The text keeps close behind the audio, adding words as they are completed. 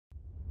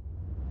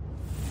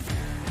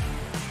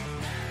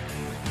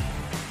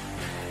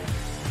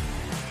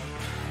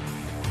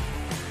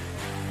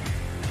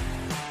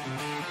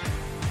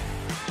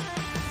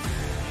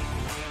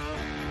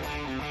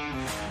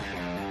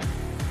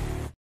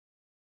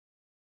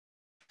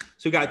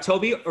So we got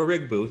Tobe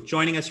Oraegbu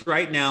joining us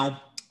right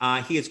now.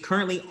 He is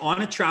currently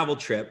on a travel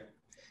trip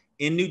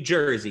in New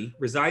Jersey,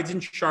 resides in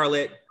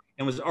Charlotte,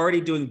 and was already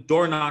doing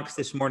door knocks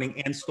this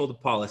morning and sold a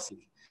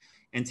policy.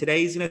 And today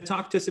he's going to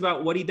talk to us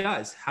about what he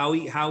does, how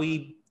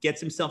he gets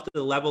himself to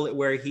the level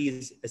where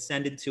he's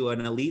ascended to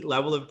an elite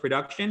level of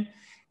production.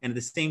 And at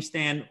the same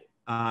stand,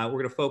 we're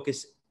going to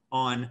focus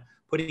on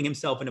putting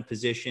himself in a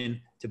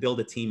position to build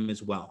a team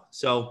as well.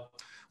 So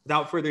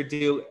without further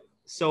ado,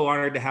 so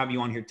honored to have you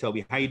on here,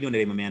 Tobe. How you doing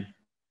today, my man?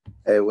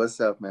 Hey, what's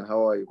up, man?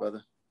 How are you,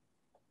 brother?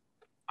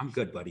 I'm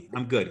good, buddy.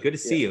 I'm good. Good to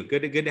see you.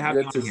 Good to have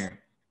you on here.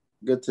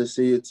 Good to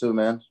see you too,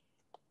 man.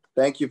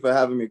 Thank you for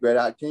having me,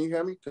 Grady. Can you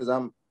hear me? Because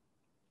I'm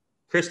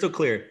crystal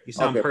clear. You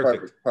sound okay,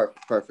 perfect.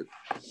 Perfect.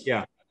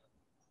 Yeah.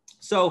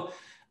 So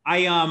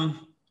I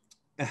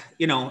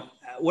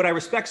what I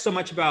respect so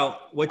much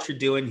about what you're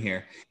doing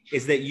here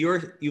is that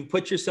you've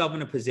put yourself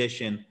in a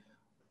position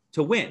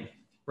to win,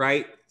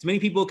 right? So many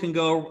people can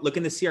go look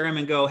in the CRM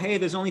and go, hey,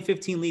 there's only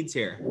 15 leads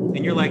here. And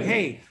you're like,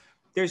 hey,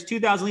 there's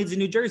 2,000 leads in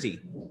New Jersey.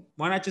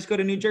 Why not just go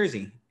to New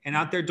Jersey and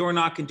out there door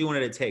knocking, doing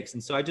what it takes?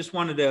 And so I just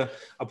wanted to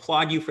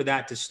applaud you for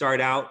that, to start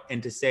out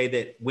and to say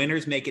that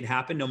winners make it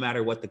happen no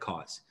matter what the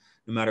cause,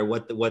 no matter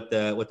what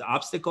the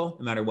obstacle,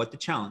 no matter what the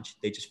challenge.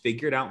 They just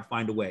figure it out and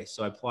find a way.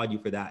 So I applaud you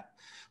for that.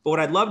 But what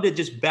I'd love to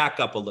just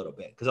back up a little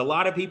bit, because a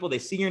lot of people, they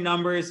see your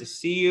numbers, they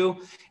see you,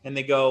 and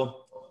they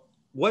go,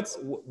 what's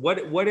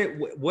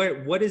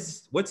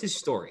his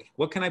story?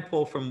 What can I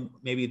pull from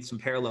maybe some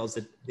parallels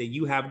that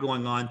you have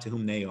going on to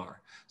whom they are?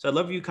 So I'd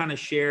love you kind of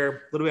share a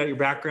little bit about your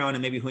background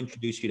and maybe who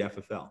introduced you to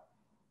FFL.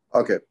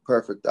 Okay,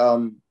 perfect.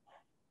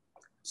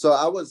 So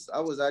I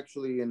was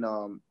actually in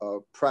a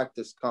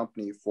practice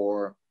company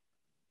for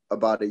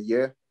about a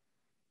year.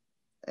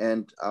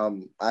 And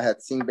I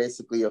had seen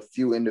basically a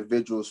few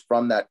individuals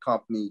from that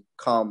company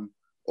come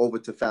over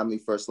to Family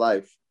First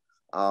Life.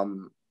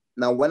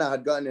 Now, when I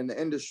had gotten in the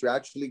industry, I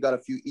actually got a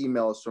few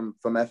emails from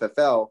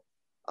FFL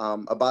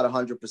about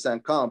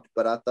 100% comp,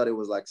 but I thought it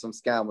was like some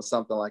scam or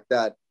something like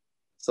that.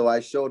 So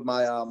I showed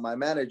my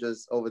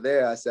managers over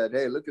there. I said,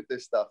 hey, look at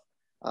this stuff.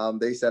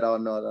 They said, oh,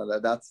 no,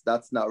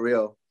 that's not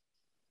real.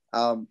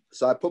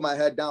 So I put my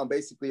head down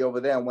basically over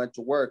there and went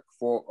to work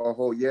for a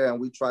whole year. And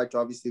we tried to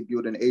obviously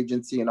build an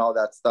agency and all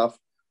that stuff.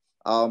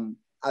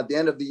 At the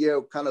end of the year,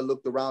 kind of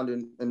looked around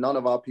and none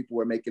of our people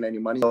were making any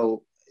money.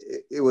 So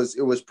it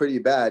was pretty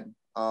bad.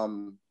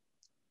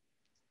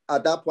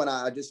 At that point,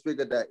 I just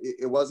figured that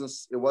it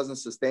wasn't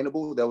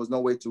sustainable. There was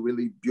no way to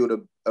really build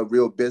a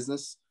real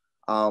business.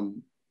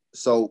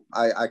 So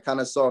I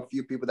kind of saw a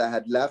few people that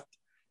had left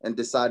and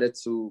decided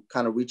to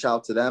kind of reach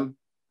out to them.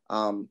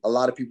 A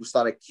lot of people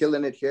started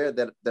killing it here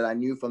that I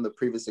knew from the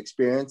previous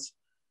experience.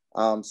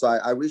 So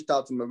I reached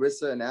out to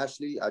Marissa and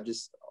Ashley. I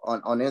just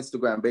on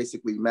Instagram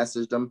basically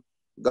messaged them,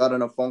 got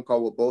on a phone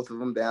call with both of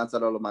them. They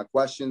answered all of my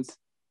questions.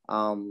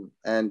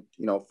 And,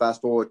 fast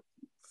forward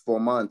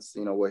 4 months,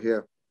 we're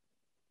here.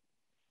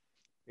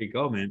 There you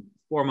go, man.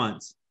 4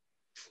 months.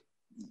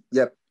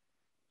 Yep.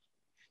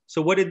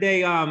 So what did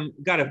they,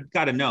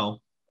 gotta know,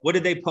 what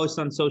did they post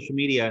on social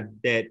media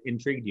that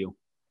intrigued you?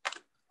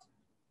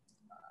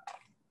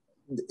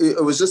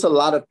 It was just a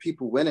lot of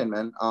people winning,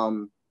 man.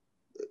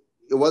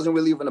 It wasn't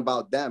really even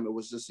about them. It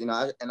was just, and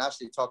I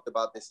actually talked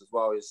about this as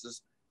well. It's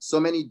just so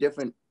many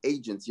different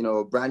agents,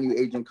 a brand new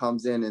agent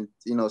comes in and,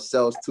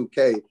 sells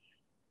 2K,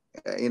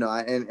 and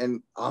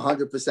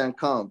 100%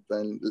 comp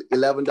and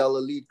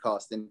 $11 lead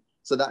cost. And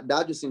so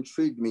that just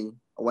intrigued me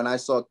when I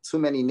saw too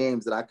many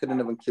names that I couldn't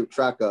even keep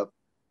track of.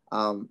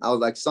 I was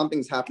like,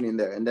 something's happening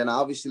there. And then I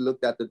obviously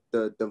looked at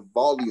the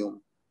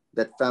volume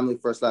that Family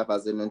First Life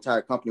as an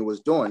entire company was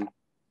doing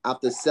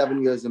after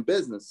 7 years in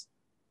business.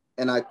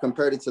 And I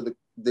compared it to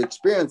the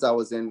experience I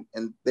was in,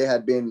 and they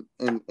had been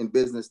in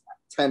business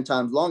 10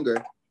 times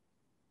longer,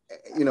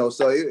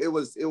 so it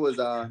was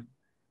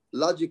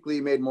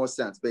logically made more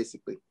sense,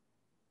 basically.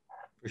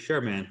 For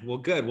sure, man. Well,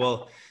 good.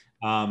 Well,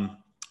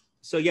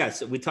 so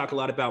yes, we talk a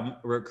lot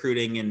about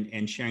recruiting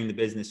and sharing the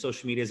business.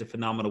 Social media is a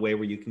phenomenal way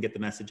where you can get the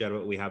message out of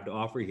what we have to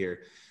offer here.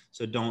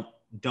 So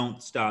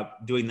don't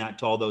stop doing that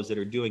to all those that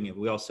are doing it.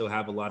 We also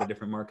have a lot of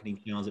different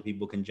marketing channels that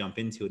people can jump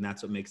into. And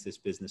that's what makes this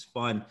business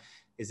fun,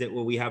 is that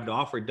what we have to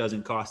offer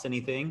doesn't cost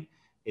anything.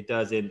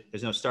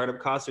 There's no startup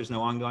costs, there's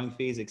no ongoing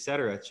fees, et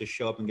cetera. It's just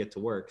show up and get to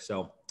work.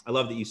 So I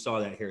love that you saw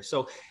that here.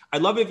 So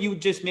I'd love if you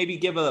would just maybe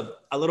give a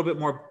little bit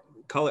more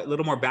color, a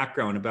little more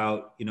background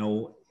about,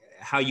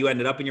 how you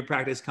ended up in your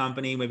practice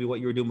company, maybe what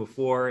you were doing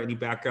before, any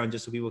background,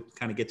 just so people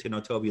kind of get to know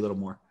Tobe a little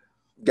more.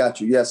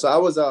 Got you. Yeah. So I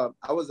was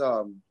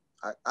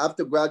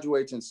after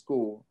graduating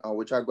school,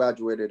 which I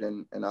graduated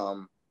in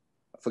I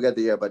forget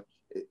the year, but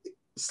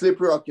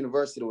Slippery Rock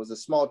University was a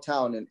small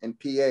town in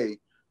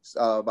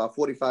PA, about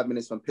 45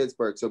 minutes from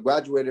Pittsburgh. So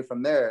graduated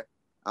from there,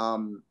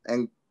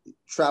 and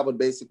traveled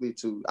basically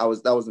that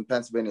was in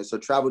Pennsylvania. So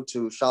traveled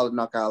to Charlotte,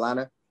 North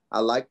Carolina. I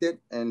liked it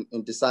and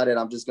decided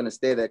I'm just going to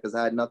stay there because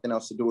I had nothing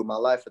else to do with my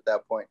life at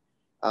that point.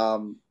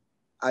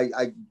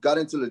 I got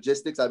into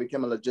logistics. I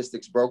became a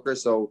logistics broker.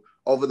 So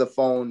over the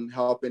phone,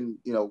 helping,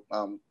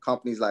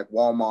 companies like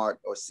Walmart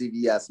or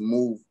CVS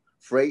move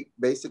freight,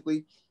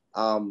 basically.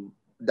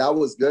 That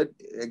was good.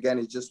 Again,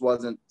 it just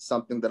wasn't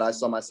something that I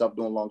saw myself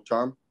doing long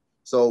term.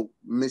 So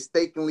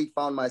mistakenly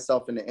found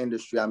myself in the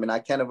industry. I mean, I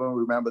can't even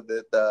remember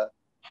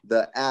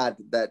the ad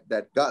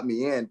that got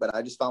me in, but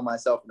I just found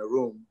myself in a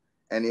room,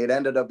 and it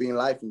ended up being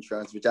life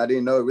insurance, which I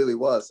didn't know it really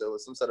was. So it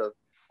was some sort of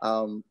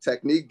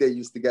technique they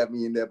used to get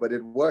me in there, but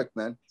it worked,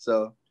 man.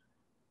 So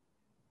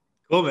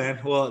cool, man.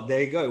 Well,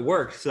 there you go. It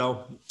worked.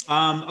 So,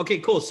 okay,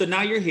 cool. So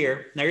now you're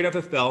here. Now you're at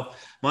FFL,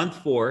 month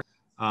 4.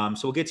 So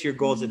we'll get to your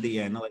goals at the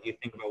end. I'll let you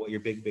think about what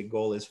your big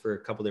goal is for a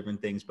couple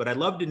different things. But I'd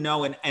love to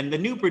know, and the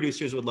new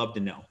producers would love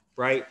to know,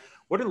 right?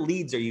 What are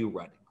leads are you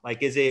running? Like,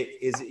 does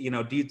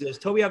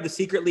Tobe have the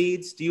secret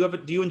leads? Do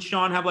you and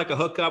Sean have like a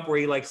hookup where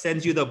he like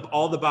sends you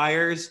all the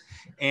buyers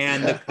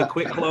and the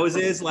quick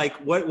closes? Like,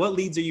 what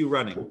leads are you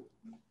running?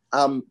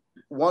 100%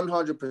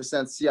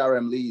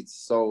 CRM leads.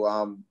 So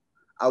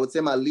I would say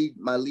my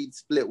lead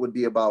split would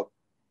be about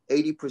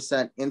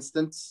 80%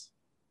 instance,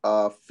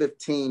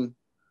 15%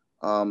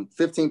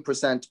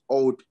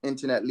 old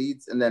internet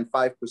leads, and then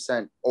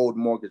 5% old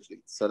mortgage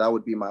leads. So that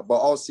would be but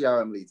all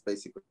CRM leads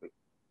basically.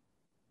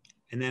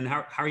 And then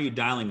how are you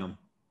dialing them?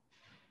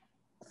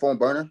 Phone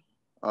burner.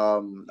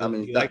 Do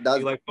you like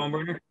phone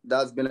burner?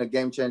 That's been a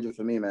game changer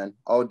for me, man.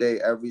 All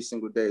day, every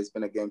single day, it's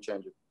been a game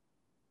changer.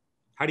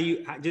 How do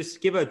you just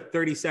give a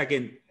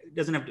 30-second,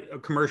 doesn't have a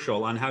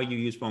commercial on how you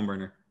use phone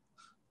burner?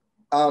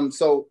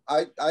 So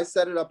I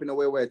set it up in a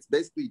way where it's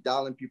basically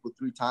dialing people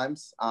 3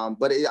 times.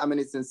 But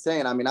it's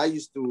insane. I mean, I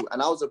used to,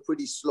 and I was a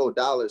pretty slow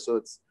dialer, so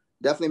it's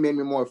definitely made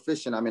me more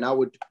efficient. I mean, I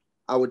would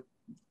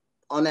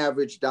on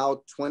average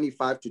dial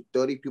 25 to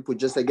 30 people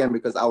just again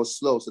because I was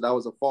slow. So that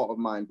was a fault of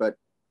mine. But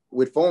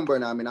with phone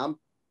burner,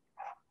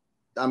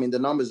 the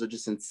numbers are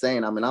just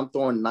insane. I mean, I'm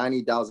throwing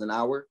 90 dials an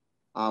hour,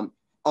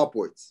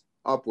 upwards,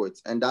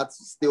 and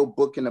that's still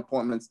booking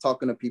appointments,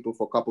 talking to people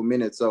for a couple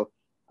minutes. So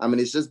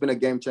it's just been a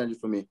game changer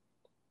for me.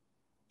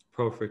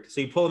 Perfect.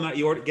 So you pull them out,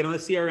 you get on the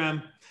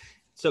CRM.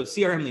 So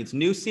CRM leads,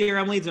 new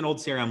CRM leads and old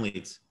CRM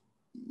leads.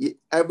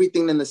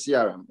 Everything in the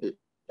CRM.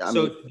 Have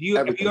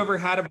you ever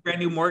had a brand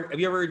new mortgage? Have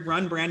you ever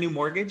run brand new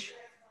mortgage?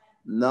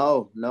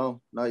 No,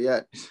 not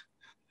yet.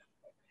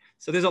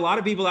 So there's a lot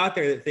of people out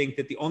there that think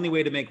that the only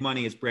way to make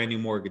money is brand new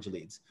mortgage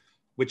leads,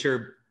 which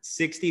are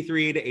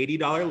 $63 to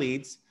 $80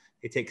 leads.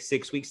 They take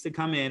 6 weeks to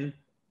come in,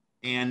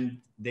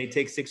 and they're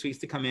 $63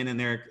 to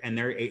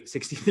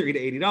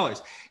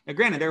 $80. Now,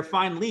 granted, they're a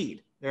fine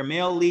lead. They're a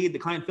mail lead. The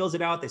client fills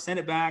it out. They send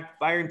it back.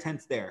 Buyer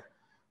intent's there.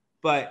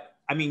 But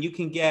you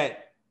can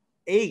get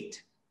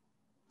 8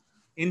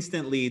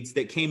 instant leads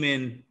that came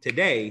in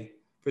today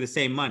for the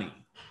same money,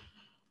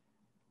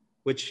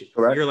 which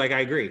Correct. You're like,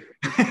 I agree.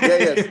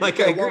 Yeah. I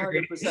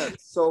agree. 100%.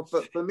 So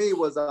for me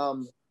was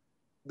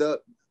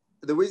the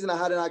reason I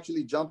hadn't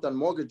actually jumped on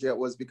mortgage yet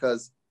was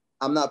because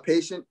I'm not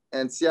patient,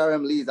 and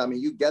CRM leads,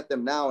 you get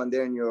them now and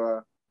they're in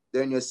your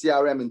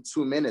CRM in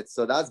 2 minutes.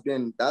 So that's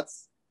been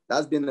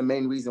the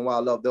main reason why I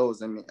love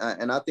those. And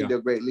I think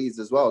they're great leads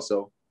as well.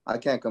 So I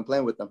can't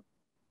complain with them.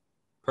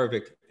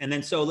 Perfect. And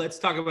then, so let's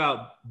talk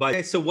about budget.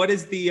 Okay, so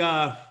what's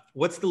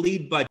the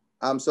lead budget?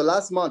 So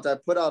last month I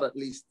put out at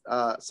least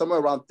somewhere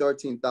around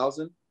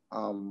 13,000.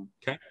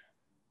 Okay. A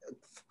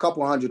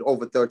couple hundred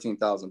over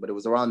 13,000, but it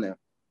was around there.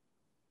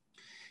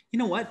 You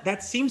know what?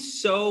 That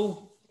seems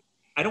so,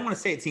 I don't want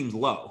to say it seems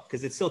low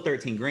because it's still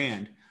 13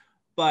 grand,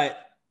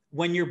 but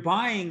when you're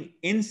buying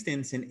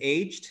instance and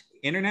aged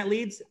internet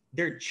leads,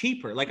 they're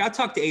cheaper. Like I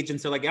talk to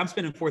agents, they're like, I'm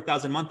spending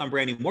 4,000 a month on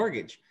brand new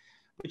mortgage,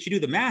 but you do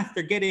the math,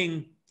 they're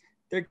getting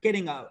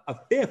a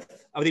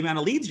fifth of the amount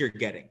of leads you're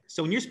getting.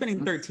 So when you're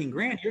spending 13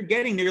 grand, you're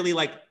getting nearly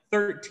like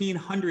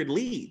 1,300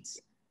 leads,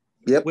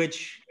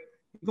 which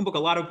you can book a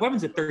lot of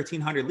appointments at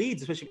 1,300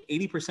 leads, especially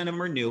if 80% of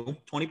them are new,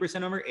 20% of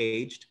them are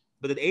aged,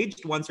 but the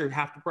aged ones are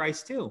half the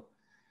price too.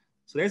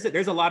 So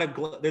there's a lot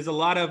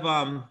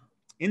of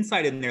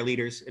insight in their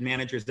leaders and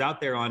managers out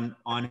there on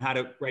how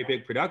to write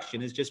big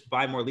production is just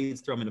buy more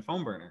leads, throw them in a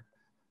phone burner.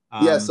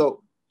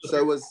 So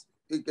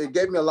it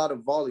gave me a lot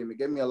of volume. It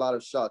gave me a lot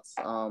of shots.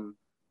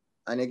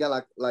 And again,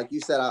 like you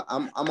said,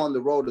 I'm on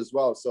the road as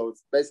well. So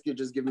it's basically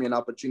just giving me an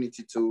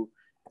opportunity to,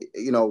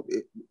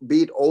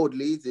 beat old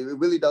leads. It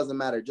really doesn't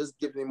matter. Just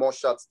give me more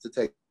shots to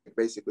take,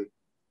 basically.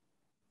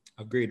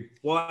 Agreed.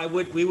 Well,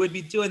 we would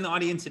be doing the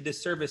audience a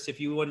disservice if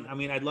you wouldn't.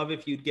 I'd love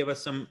if you'd give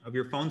us some of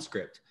your phone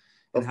script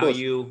and how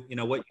you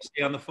what you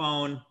say on the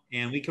phone,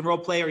 and we can role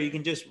play, or you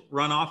can just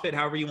run off it,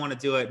 however you want to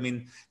do it.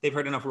 They've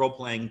heard enough role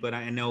playing, but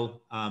I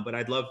know, but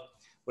I'd love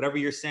whatever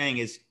you're saying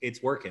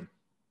it's working.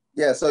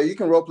 Yeah. So you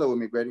can role play with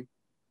me, Grady.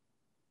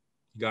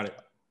 Got it.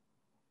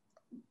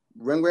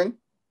 Ring, ring.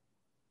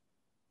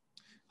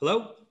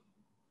 Hello?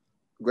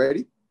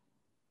 Grady?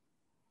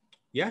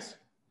 Yes?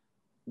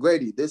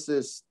 Grady, this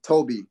is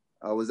Tobe.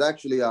 I was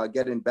actually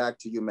getting back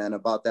to you, man,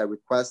 about that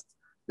request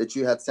that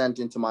you had sent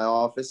into my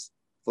office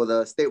for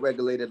the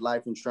state-regulated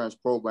life insurance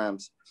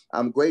programs.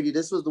 Grady,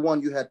 this was the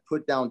one you had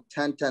put down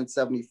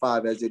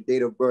 10-10-75 as your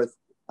date of birth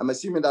I'm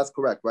assuming that's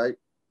correct, right?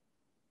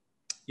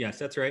 Yes,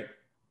 that's right.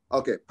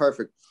 Okay,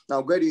 perfect.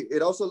 Now, Grady,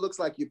 it also looks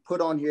like you put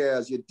on here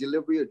as your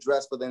delivery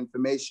address for the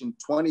information,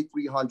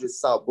 2300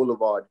 South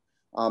Boulevard.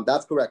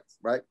 That's correct,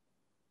 right?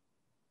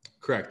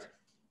 Correct.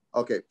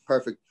 Okay,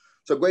 perfect.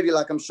 So Grady,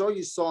 like I'm sure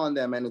you saw on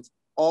them, and it's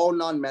all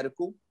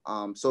non-medical.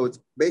 So it's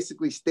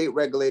basically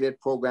state-regulated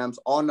programs,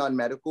 all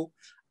non-medical.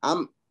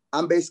 I'm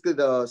basically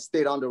the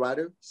state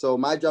underwriter. So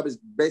my job is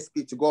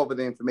basically to go over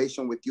the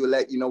information with you,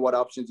 let you know what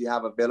options you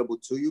have available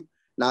to you.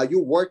 Now, you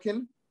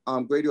working,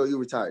 Grady, or are you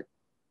retired?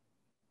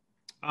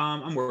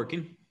 I'm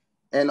working.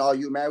 And are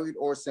you married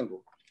or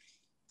single?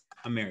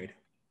 I'm married.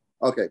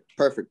 Okay,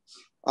 perfect.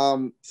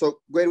 So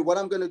Grady, what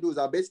I'm gonna do is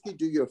I'll basically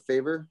do you a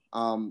favor.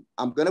 I'm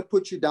gonna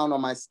put you down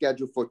on my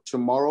schedule for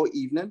tomorrow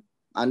evening.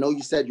 I know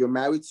you said you're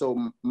married,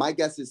 so my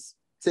guess is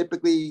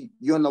typically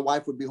you and the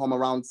wife would be home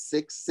around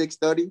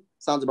 6:30.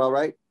 Sounds about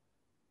right?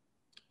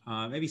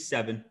 Maybe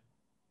 7.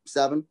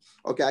 7.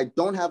 Okay, I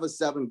don't have a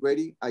 7,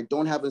 Grady. I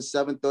don't have a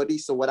 7:30.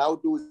 So what I'll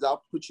do is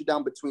I'll put you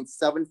down between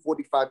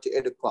 7:45 to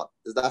 8 o'clock.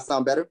 Does that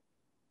sound better?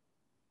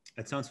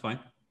 That sounds fine.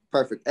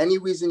 Perfect. Any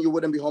reason you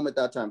wouldn't be home at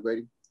that time,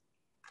 Grady?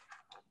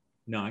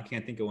 No, I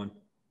can't think of one.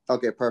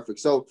 Okay, perfect.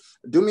 So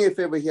do me a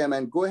favor here,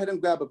 man. Go ahead and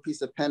grab a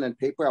piece of pen and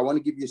paper. I want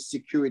to give you a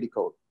security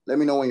code. Let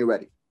me know when you're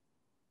ready.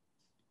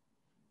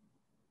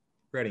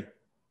 Ready.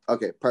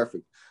 Okay,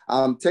 perfect.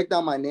 Take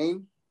down my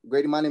name.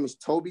 Grady, my name is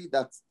Tobe.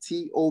 That's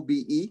Tobe.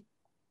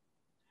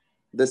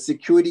 The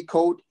security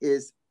code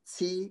is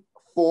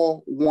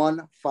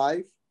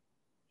T415.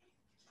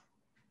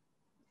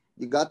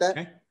 You got that?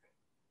 Okay.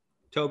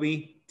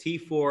 Tobe,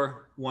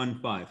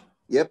 T415.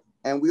 Yep.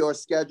 And we are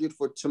scheduled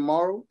for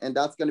tomorrow, and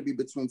that's going to be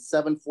between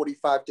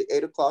 7:45 to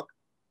 8 o'clock.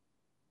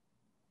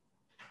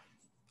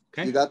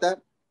 Okay. You got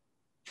that?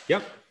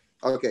 Yep.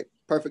 Okay,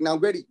 perfect. Now,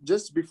 Grady,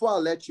 just before I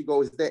let you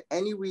go, is there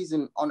any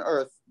reason on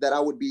earth that I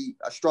would be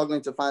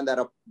struggling to find that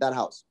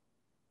house?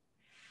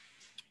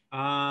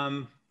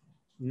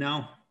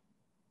 No. I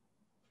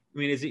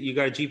mean, is it, you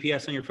got a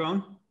GPS on your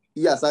phone?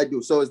 Yes, I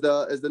do. So is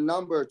the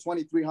number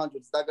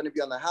 2300, is that going to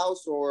be on the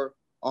house or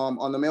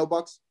on the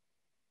mailbox?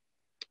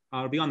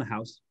 It'll be on the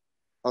house.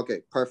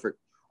 Okay, perfect.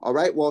 All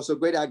right. Well, so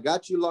Grady, I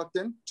got you locked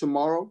in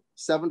tomorrow,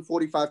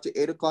 7:45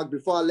 to 8 o'clock.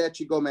 Before I let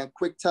you go, man,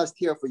 quick test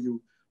here for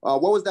you.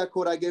 What was that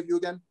code I gave you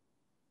again?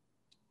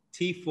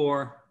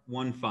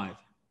 T415.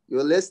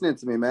 You're listening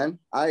to me, man.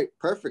 All right,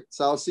 perfect.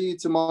 So I'll see you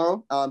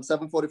tomorrow,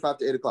 7:45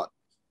 to 8 o'clock.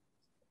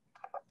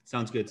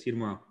 Sounds good. See you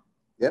tomorrow.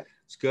 Yep.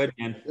 It's good,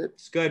 man.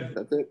 It's good.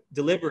 That's it.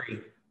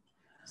 Delivery.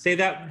 Say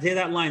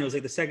that line. It was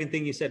like the second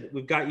thing you said.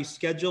 We've got you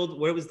scheduled.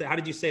 What was how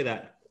did you say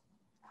that?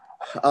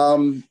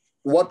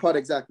 What part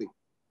exactly?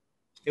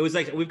 It was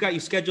like, we've got you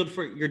scheduled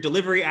for your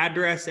delivery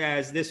address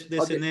as this,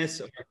 okay, and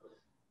this.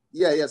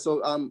 Yeah.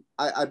 So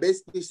I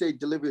basically say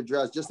delivery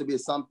address just to be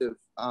assumptive.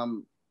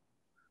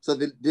 So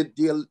the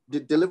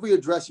delivery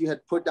address you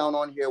had put down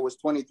on here was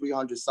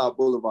 2300 South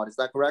Boulevard. Is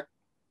that correct?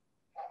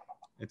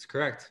 It's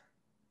correct.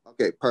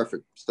 Okay,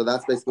 perfect. So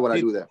that's basically what I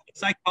do there. The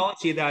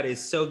psychology of that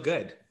is so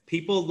good.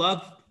 People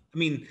don't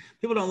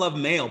love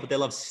mail, but they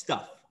love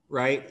stuff,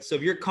 right? So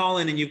if you're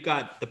calling and you've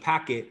got the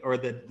packet or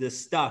the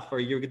stuff or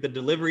you get the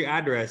delivery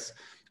address,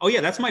 oh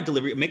yeah, that's my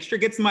delivery. Make sure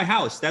it gets to my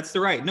house. That's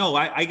the right. No,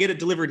 I get it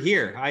delivered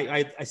here.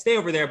 I stay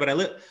over there, but I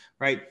live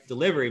right.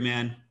 Delivery,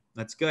 man.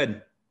 That's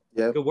good.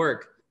 Yeah. Good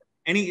work.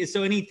 If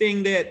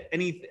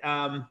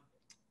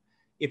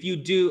you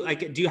do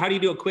how do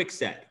you do a quick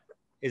set?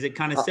 Is it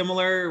kind of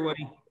similar? Or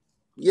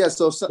yeah.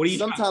 So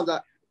sometimes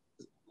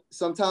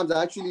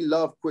I actually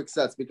love quick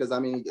sets because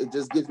it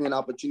just gives me an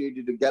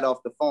opportunity to get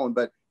off the phone.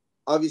 But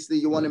obviously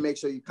you want to make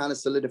sure you kind of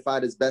solidify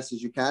it as best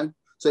as you can.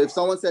 So if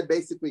someone said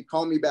basically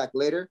call me back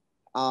later,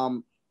 I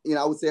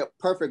would say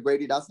perfect,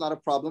 Grady. That's not a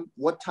problem.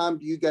 What time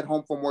do you get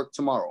home from work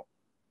tomorrow?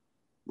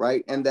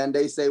 Right. And then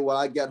they say, well,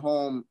 I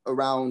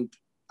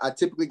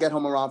typically get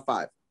home around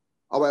 5.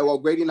 All right. Well,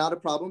 Grady, not a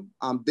problem.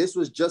 This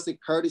was just a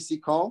courtesy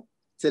call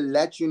to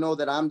let you know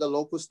that I'm the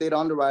local state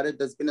underwriter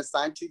that's been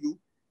assigned to you.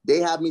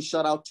 They have me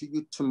shut out to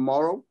you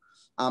tomorrow.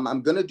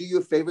 I'm going to do you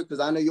a favor because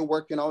I know you're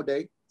working all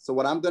day. So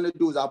what I'm going to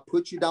do is I'll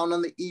put you down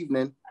on the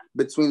evening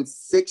between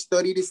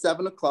 6:30 to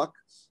 7 o'clock.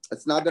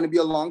 It's not going to be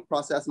a long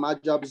process. My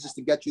job is just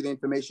to get you the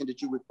information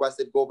that you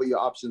requested, go over your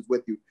options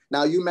with you.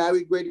 Now, you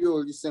married, Grady,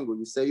 or are you single?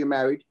 You say you're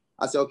married.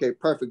 I say, okay,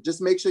 perfect.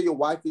 Just make sure your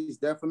wife is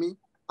there for me.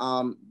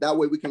 That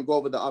way we can go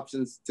over the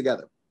options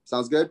together.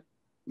 Sounds good?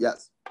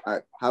 Yes. All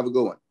right. Have a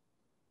good one.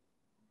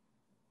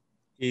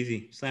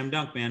 Easy. Slam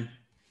dunk, man.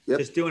 Yep.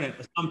 Just doing it.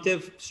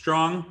 Assumptive,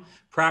 strong,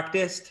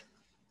 practiced.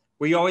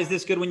 Were you always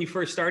this good when you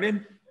first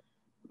started?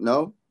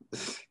 No.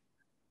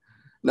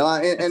 No,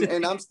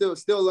 and I'm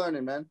still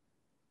learning, man.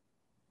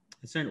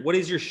 What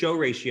is your show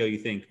ratio, you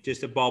think?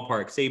 Just a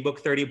ballpark. Say you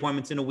book 30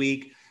 appointments in a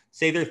week.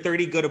 Say they're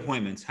 30 good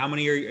appointments. How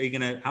many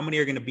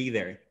are gonna be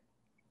there?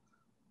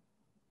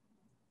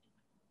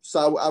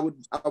 So I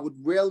would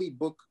rarely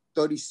book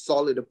 30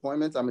 solid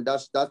appointments.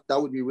 That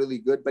would be really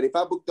good. But if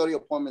I book 30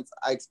 appointments,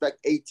 I expect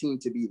 18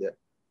 to be there.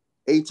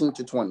 18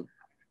 to 20.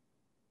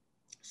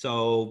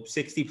 So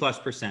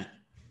 60+%.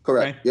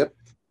 Correct. Okay? Yep.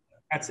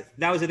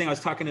 That was the thing. I was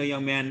talking to a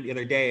young man the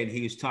other day, and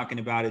he was talking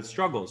about his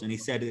struggles. And he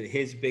said that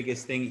his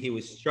biggest thing he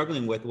was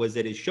struggling with was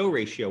that his show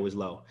ratio was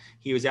low.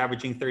 He was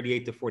averaging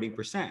 38 to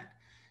 40%.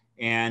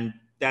 And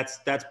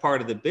that's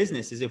part of the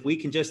business, is if we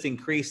can just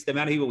increase the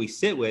amount of people we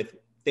sit with,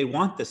 they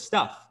want the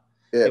stuff.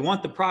 Yeah. They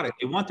want the product.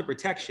 They want the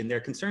protection. They're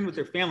concerned with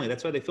their family.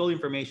 That's why they fill the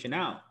information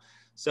out.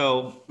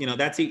 So,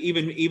 that's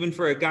even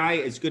for a guy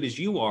as good as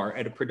you are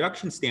at a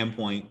production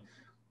standpoint,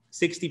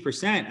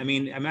 60%. I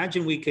mean,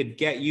 imagine we could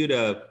get you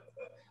to,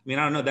 I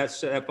don't know, that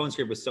phone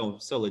script was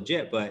so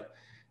legit, but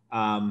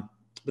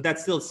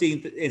that's still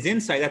seeing as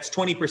insight. That's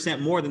 20%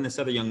 more than this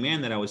other young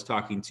man that I was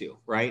talking to,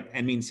 right?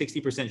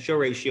 60% show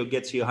ratio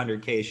gets you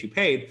 100K as you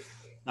paid.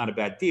 Not a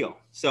bad deal.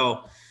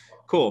 So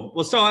cool.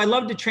 Well, so I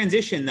love to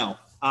transition though.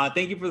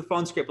 Thank you for the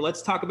phone script, but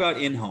let's talk about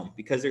in-home,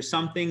 because there's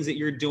some things that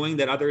you're doing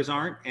that others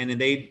aren't, and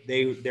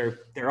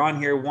they're on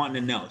here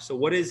wanting to know. So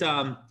what is,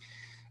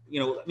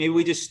 maybe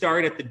we just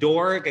start at the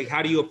door. Like,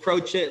 how do you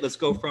approach it? Let's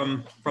go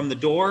from the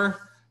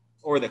door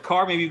or the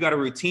car. Maybe you've got a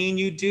routine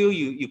you do.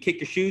 You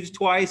kick your shoes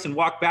twice and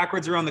walk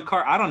backwards around the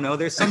car. I don't know.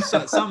 There's someone's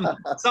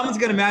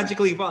going to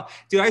magically fall.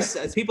 Dude,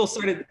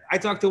 I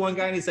talked to one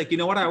guy and he's like, you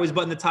know what? I always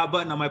button the top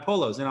button on my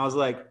polos. And I was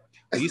like,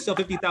 well, you sell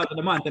 50,000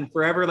 a month, and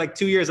forever, like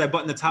 2 years, I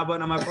button the top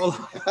button on my polo.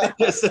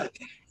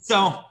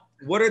 So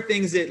what are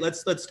things that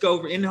let's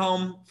go in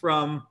home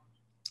from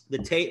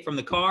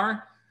the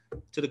car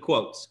to the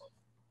quotes.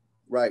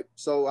 Right.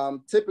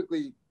 So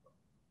typically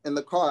in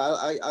the car,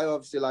 I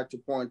obviously like to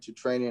pour into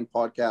training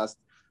podcast.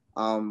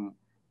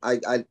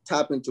 I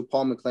tap into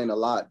Paul McLean a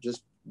lot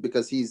just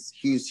because he's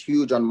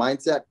huge on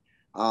mindset.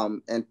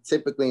 And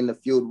typically in the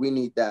field, we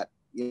need that,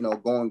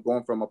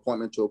 going from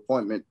appointment to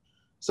appointment.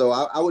 So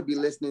I would be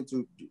listening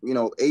to,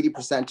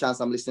 80% chance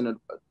I'm listening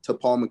to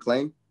Paul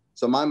McLean.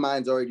 So my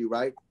mind's already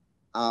right.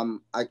 I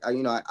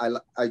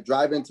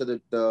drive into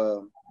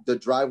the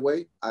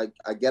driveway.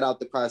 I get out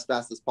the car as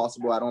fast as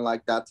possible. I don't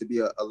like that to be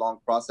a long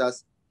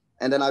process.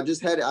 And then I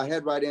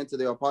head right into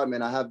the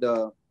apartment. I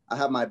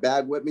have my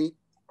bag with me.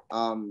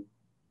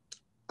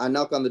 I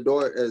knock on the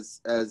door as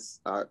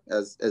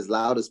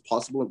loud as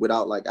possible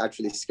without like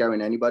actually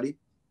scaring anybody.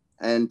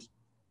 And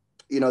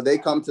they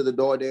come to the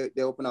door, they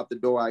open up the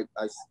door.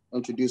 I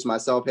introduce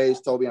myself. Hey,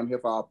 it's Toby, I'm here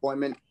for our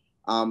appointment.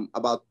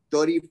 About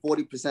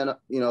 30-40%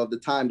 of the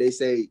time they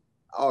say,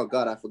 oh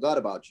God, I forgot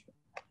about you.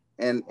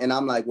 And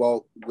I'm like,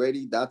 well,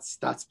 Grady, that's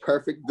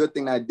perfect. Good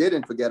thing I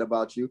didn't forget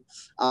about you.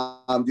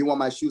 Do you want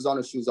my shoes on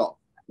or shoes off?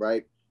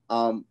 Right.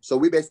 So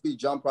we basically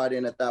jump right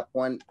in at that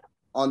point.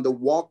 On the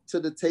walk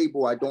to the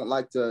table, I don't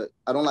like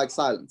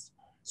silence.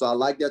 So I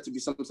like there to be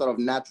some sort of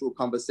natural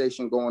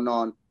conversation going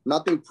on.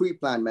 Nothing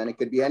pre-planned, man. It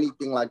could be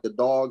anything like the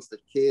dogs, the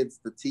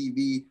kids, the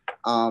TV,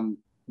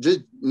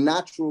 just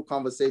natural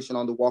conversation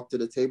on the walk to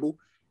the table.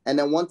 And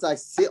then once I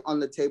sit on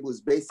the table, it's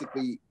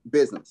basically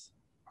business.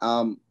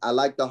 I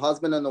like the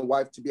husband and the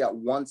wife to be at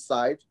one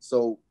side.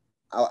 So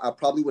I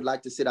probably would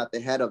like to sit at the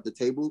head of the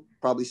table,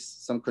 probably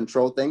some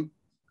control thing.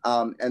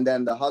 And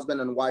then the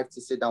husband and wife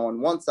to sit down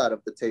on one side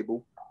of the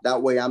table.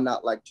 That way I'm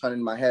not like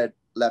turning my head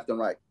left and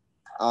right.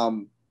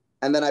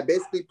 And then I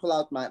basically pull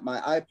out my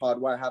iPod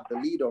where I have the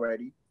lead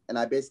already. And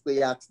I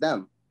basically ask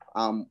them,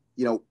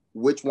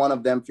 which one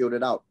of them filled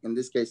it out. In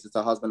this case, it's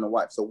a husband and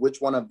wife. So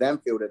which one of them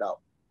filled it out?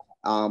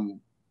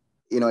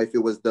 If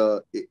it was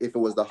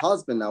the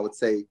husband, I would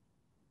say,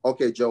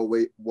 okay, Joe,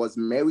 was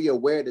Mary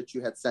aware that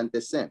you had sent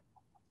this in?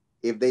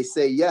 If they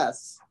say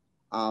yes,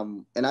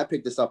 and I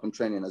picked this up in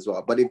training as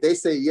well, but if they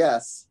say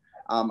yes,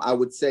 I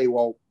would say,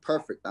 well,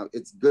 perfect.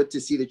 It's good to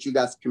see that you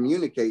guys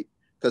communicate,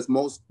 because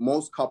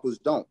most couples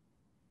don't.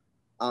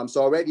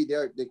 So already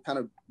they kind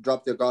of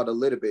dropped their guard a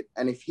little bit.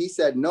 And if he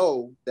said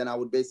no, then I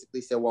would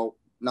basically say, well,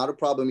 not a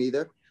problem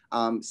either.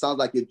 Sounds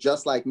like you're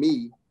just like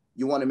me.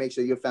 You want to make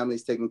sure your family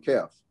is taken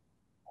care of.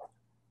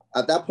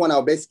 At that point,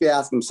 I'll basically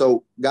ask him,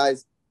 so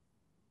guys,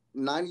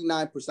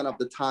 99% of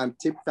the time,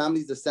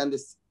 families that send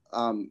this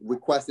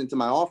request into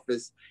my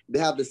office, they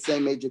have the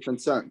same major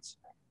concerns.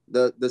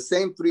 The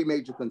same three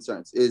major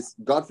concerns is,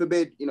 God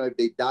forbid, if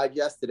they died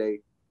yesterday,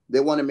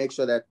 they want to make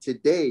sure that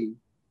today,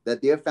 that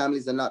their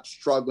families are not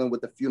struggling with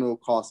the funeral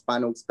costs,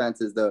 final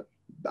expenses,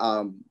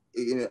 all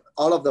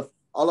of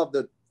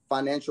the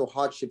financial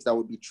hardships that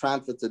would be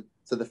transferred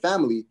to the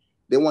family.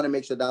 They want to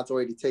make sure that's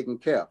already taken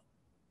care of.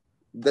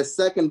 The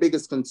second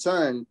biggest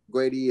concern,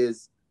 Grady,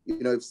 is,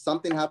 if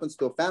something happens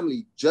to a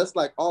family, just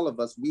like all of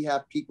us, we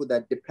have people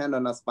that depend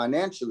on us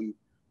financially.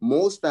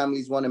 Most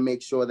families want to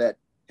make sure that,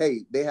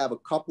 hey, they have a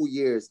couple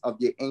years of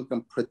their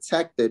income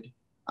protected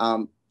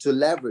to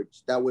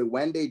leverage. That way,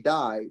 when they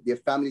die, their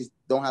families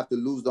don't have to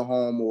lose the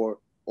home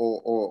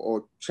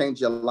or change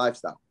their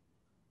lifestyle.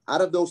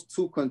 Out of those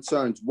two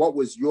concerns, what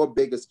was your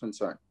biggest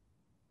concern?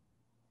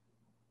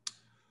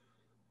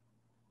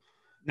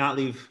 Not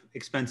leave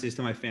expenses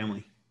to my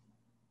family.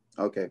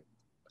 Okay.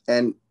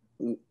 And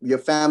your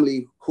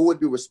family, who would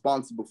be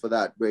responsible for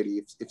that,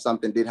 Grady, if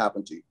something did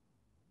happen to you?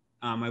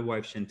 My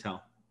wife,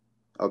 Chantel.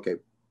 Okay.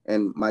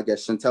 And my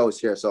guest, Chantel, is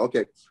here. So,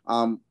 okay.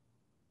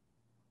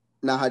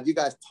 Now, had you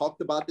guys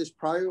talked about this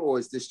prior, or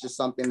is this just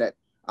something that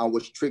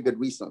was triggered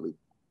recently?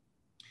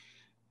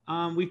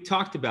 We've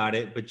talked about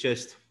it, but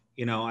just,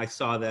 I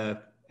saw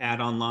the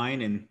ad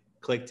online and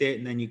clicked it,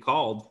 and then you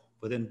called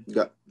within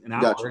an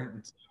hour. Gotcha.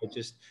 It's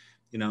just,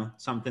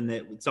 something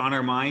that it's on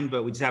our mind,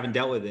 but we just haven't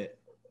dealt with it.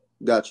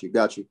 Got you.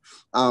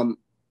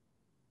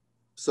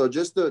 So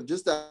just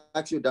to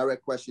ask you a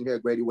direct question here,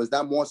 Grady, was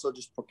that more so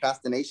just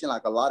procrastination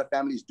like a lot of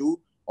families do,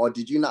 or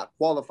did you not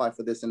qualify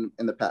for this in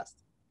the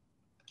past?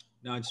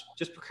 No, it's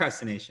just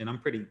procrastination.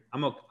 I'm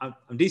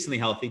decently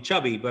healthy,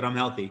 chubby, but I'm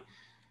healthy.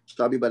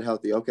 Chubby but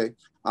healthy. Okay.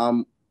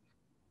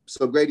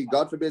 So Grady,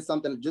 God forbid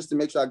something, just to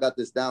make sure I got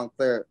this down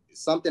clear,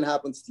 something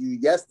happens to you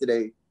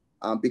yesterday,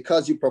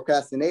 because you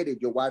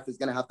procrastinated, your wife is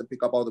going to have to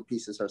pick up all the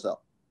pieces herself.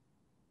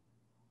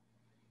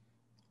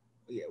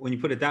 Yeah, when you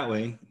put it that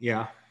way,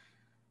 yeah.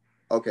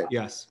 Okay.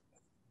 Yes.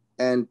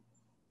 And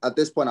at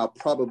this point, I'll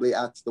probably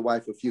ask the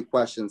wife a few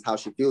questions, how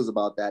she feels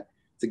about that,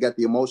 to get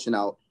the emotion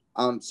out.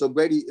 So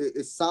Grady,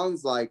 it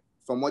sounds like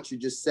from what you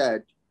just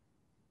said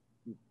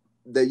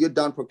that you're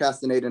done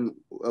procrastinating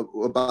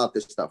about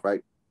this stuff,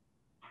 right?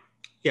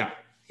 Yeah.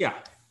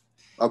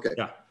 Okay.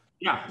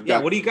 Yeah.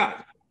 What do you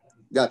got?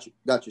 Got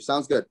you.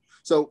 Sounds good.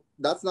 So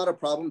that's not a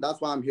problem.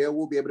 That's why I'm here.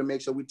 We'll be able to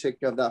make sure we take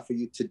care of that for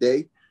you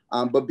today.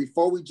 But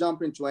before we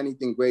jump into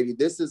anything, Grady,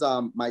 this is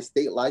my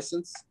state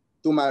license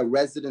through my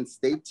resident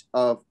state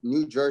of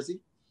New Jersey,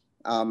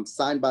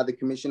 signed by the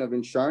Commission of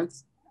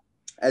Insurance.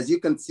 As you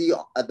can see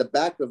at the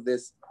back of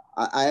this,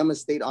 I am a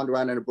state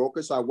underwriter and a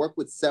broker, so I work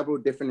with several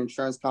different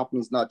insurance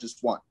companies, not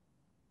just one.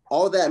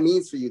 All that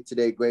means for you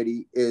today,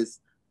 Grady, is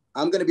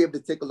I'm going to be able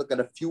to take a look at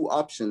a few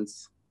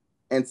options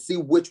and see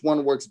which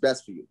one works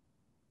best for you.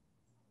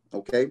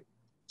 Okay?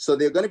 So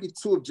there are going to be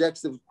two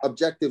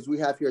objectives we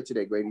have here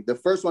today, Grady. The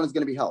first one is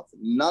going to be health.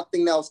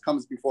 Nothing else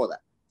comes before that.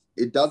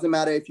 It doesn't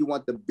matter if you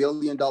want the $1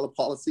 billion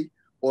policy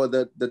or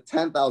the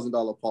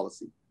 $10,000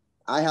 policy.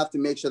 I have to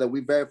make sure that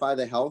we verify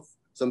the health.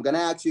 So I'm going to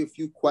ask you a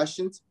few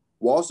questions.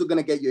 We're also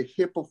going to get your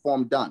HIPAA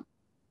form done.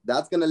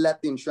 That's going to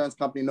let the insurance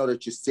company know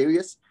that you're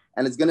serious,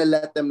 and it's going to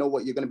let them know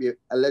what you're going to be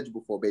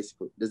eligible for,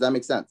 basically. Does that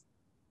make sense?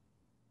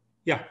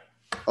 Yeah.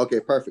 Okay,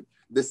 perfect.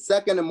 The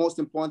second and most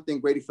important thing,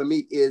 Grady, for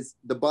me is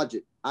the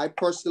budget. I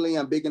personally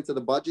am big into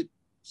the budget.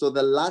 So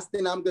the last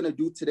thing I'm going to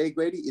do today,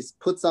 Grady, is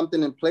put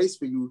something in place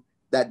for you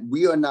that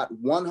we are not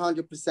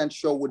 100%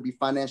 sure would be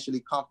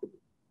financially comfortable.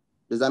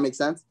 Does that make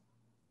sense?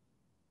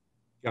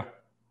 Yeah.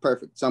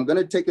 Perfect. So I'm going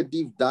to take a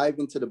deep dive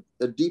into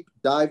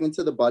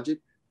the budget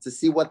to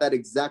see what that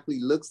exactly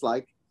looks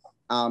like.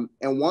 And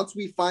once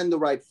we find the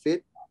right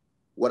fit,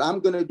 what I'm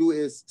going to do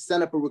is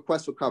send up a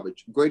request for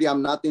coverage. Grady,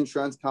 I'm not the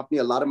insurance company.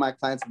 A lot of my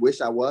clients wish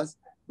I was,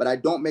 but I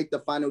don't make the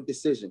final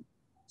decision.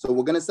 So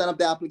we're going to send up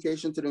the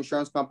application to the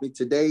insurance company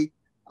today.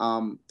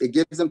 It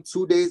gives them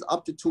 2 days,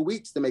 up to 2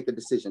 weeks to make a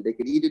decision. They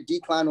could either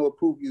decline or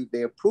approve you.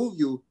 They approve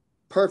you,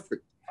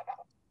 perfect.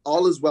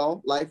 All is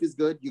well. Life is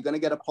good. You're going to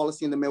get a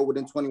policy in the mail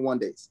within 21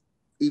 days.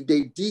 If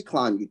they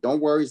decline you,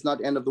 don't worry. It's not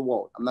the end of the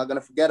world. I'm not going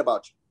to forget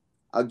about you.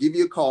 I'll give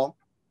you a call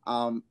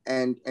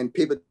and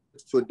pivot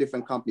to a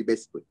different company,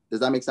 basically. Does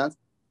that make sense?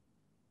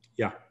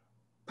 Yeah.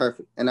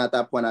 Perfect. And at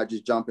that point, I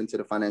just jump into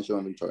the financial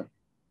inventory.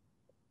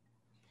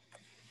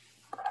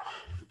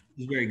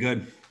 It's very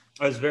good.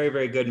 That was very,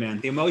 very good, man.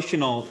 The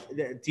emotional,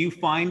 do you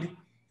find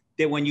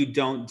that when you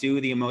don't do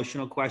the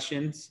emotional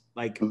questions,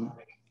 like,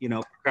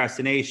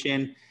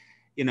 procrastination,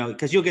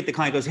 because you'll get the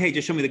client goes, hey,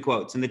 just show me the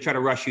quotes, and they try to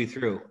rush you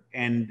through.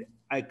 And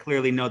I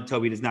clearly know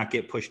Toby does not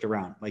get pushed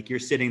around. Like, you're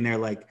sitting there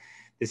like,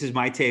 this is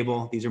my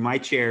table. These are my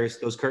chairs.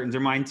 Those curtains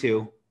are mine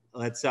too.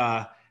 Let's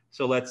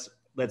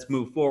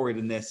move forward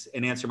in this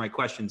and answer my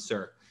questions,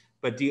 sir.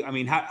 But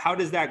how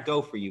does that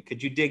go for you?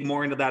 Could you dig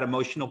more into that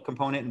emotional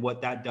component and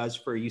what that does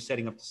for you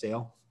setting up the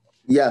sale?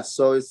 Yeah,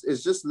 so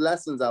it's just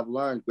lessons I've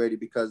learned, Grady,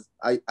 because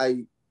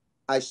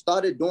I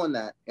started doing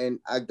that and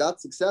I got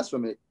success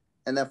from it.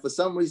 And then for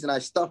some reason I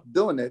stopped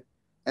doing it.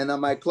 And then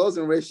my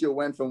closing ratio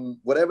went from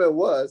whatever it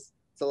was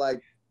to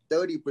like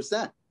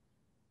 30%.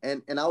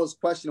 And I was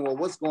questioning, well,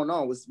 what's going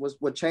on?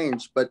 What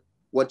changed? But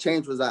what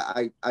changed was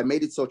I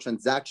made it so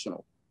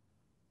transactional.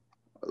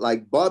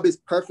 Like, Bob is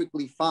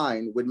perfectly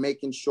fine with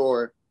making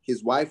sure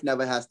his wife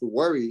never has to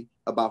worry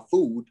about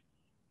food.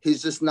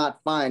 He's just not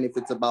fine if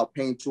it's about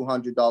paying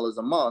 $200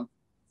 a month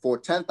for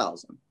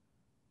 $10,000.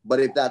 But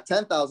if that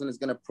 $10,000 is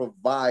going to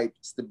provide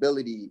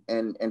stability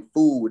and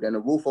food and a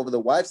roof over the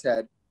wife's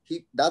head,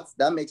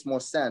 that makes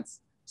more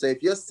sense. So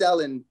if you're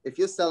selling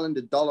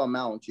the dollar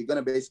amount, you're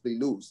going to basically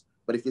lose.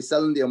 But if you're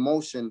selling the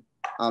emotion,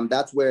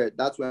 that's where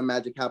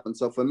magic happens.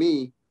 So for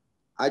me,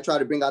 I try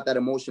to bring out that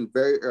emotion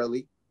very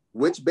early,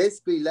 which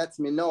basically lets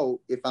me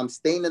know if I'm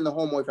staying in the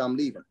home or if I'm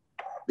leaving.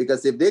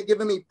 Because if they're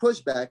giving me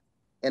pushback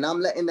and I'm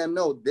letting them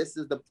know this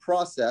is the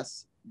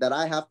process that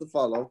I have to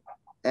follow,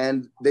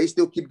 and they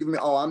still keep giving me,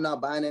 oh, I'm not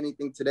buying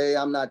anything today.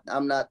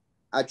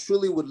 I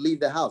truly would leave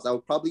the house. I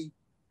would probably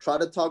try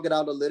to talk it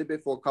out a little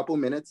bit for a couple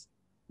minutes.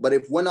 But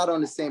if we're not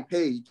on the same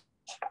page,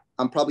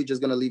 I'm probably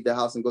just going to leave the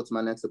house and go to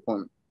my next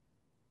appointment.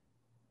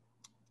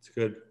 That's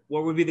good.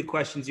 What would be the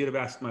questions you'd have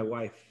asked my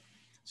wife?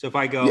 So if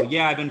I go,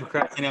 yeah, I've been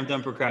procrastinating, I'm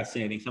done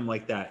procrastinating, something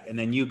like that. And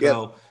then you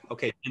go,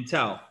 okay,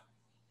 Chantel,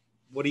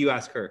 what do you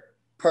ask her?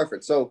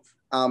 Perfect. So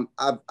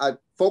I've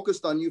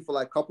focused on you for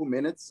like a couple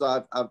minutes.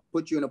 So I've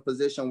put you in a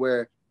position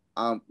where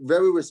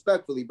very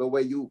respectfully, but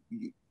where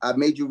I've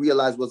made you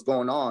realize what's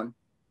going on.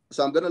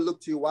 So I'm going to look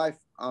to your wife,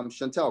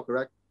 Chantel,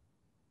 correct?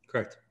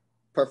 Correct.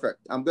 Perfect.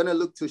 I'm going to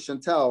look to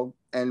Chantel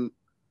and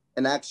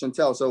ask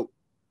Chantel. So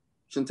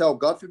Chantel,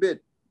 God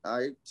forbid, all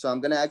right? So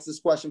I'm going to ask this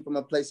question from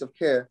a place of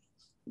care.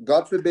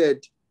 God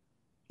forbid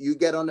you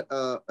get on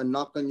a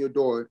knock on your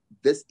door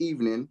this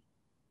evening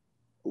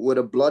with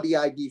a bloody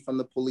ID from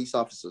the police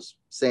officers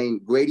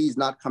saying Grady's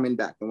not coming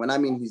back. And when I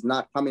mean he's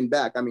not coming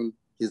back, I mean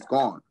he's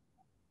gone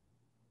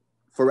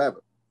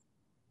forever.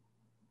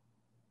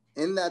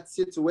 In that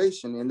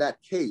situation, in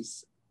that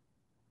case,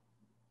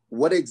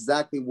 what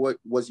exactly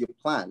was your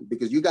plan?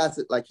 Because you guys,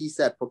 like he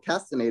said,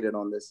 procrastinated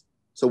on this.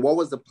 So what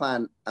was the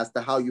plan as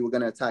to how you were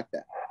going to attack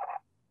that?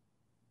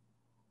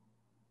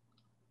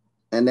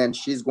 And then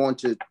she's going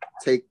to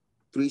take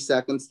 3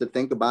 seconds to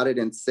think about it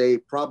and say,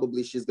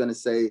 probably she's going to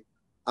say,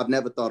 I've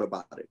never thought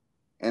about it.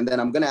 And then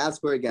I'm going to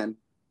ask her again,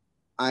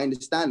 I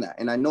understand that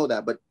and I know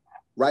that, but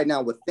right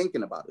now we're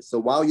thinking about it. So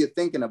while you're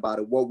thinking about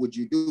it, what would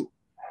you do?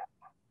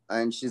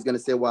 And she's going to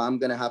say, well, I'm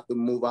going to have to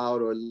move out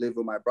or live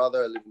with my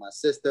brother or live with my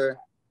sister,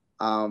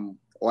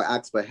 or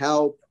ask for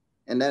help.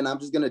 And then I'm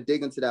just going to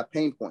dig into that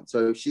pain point.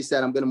 So if she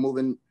said, I'm going to move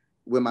in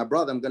with my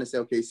brother, I'm going to say,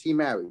 okay, is he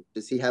married?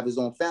 Does he have his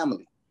own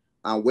family?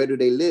 Where do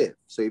they live?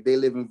 So if they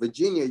live in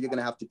Virginia, you're going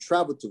to have to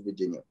travel to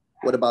Virginia.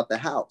 What about the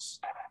house?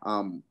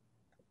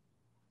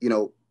 You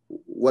know,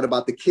 what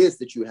about the kids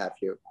that you have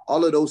here?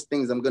 All of those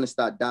things I'm going to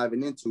start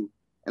diving into.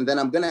 And then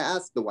I'm going to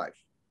ask the wife,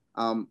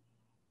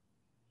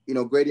 you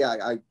know, Grady,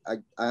 I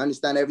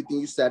understand everything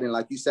you said. And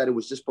like you said, it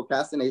was just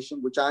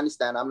procrastination, which I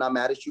understand. I'm not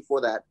mad at you for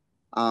that.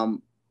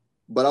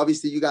 But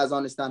obviously you guys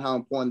understand how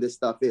important this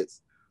stuff is.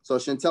 So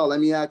Chantel,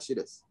 let me ask you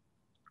this.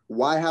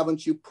 Why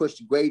haven't you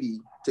pushed Grady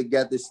to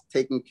get this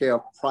taken care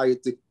of prior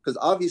to, because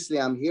obviously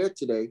I'm here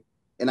today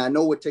and I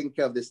know we're taking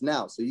care of this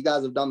now. So you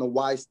guys have done the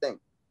wise thing.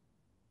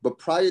 But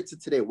prior to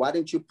today, why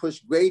didn't you push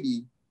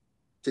Grady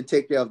to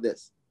take care of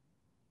this?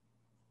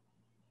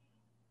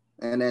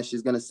 And then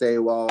she's going to say,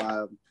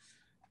 well,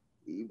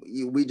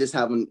 we just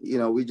haven't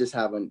really,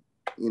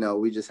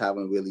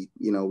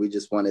 we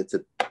just wanted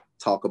to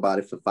talk about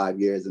it for 5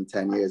 years and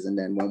 10 years. And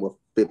then when we're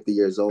 50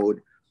 years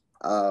old,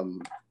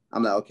 I'm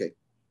like, okay,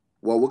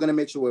 well, we're going to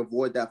make sure we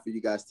avoid that for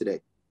you guys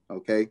today.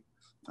 Okay.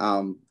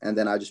 And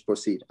then I just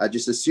proceed. I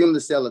just assume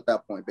the sale at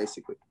that point,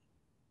 basically.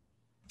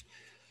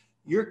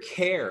 Your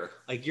care,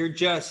 like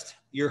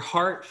your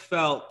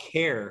heartfelt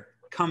care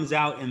comes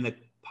out in the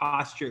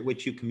posture at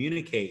which you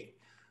communicate,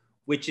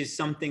 which is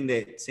something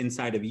that's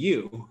inside of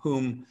you,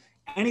 whom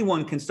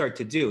anyone can start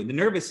to do. The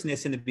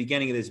nervousness in the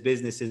beginning of this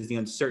business is the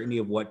uncertainty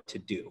of what to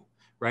do,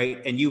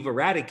 right? And you've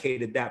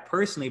eradicated that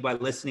personally by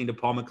listening to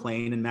Paul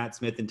McLean and Matt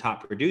Smith and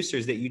top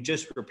producers that you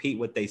just repeat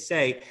what they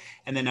say.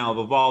 And then now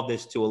have evolved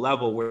this to a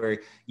level where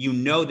you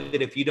know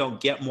that if you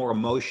don't get more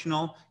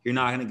emotional, you're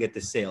not going to get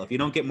the sale. If you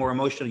don't get more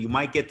emotional, you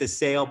might get the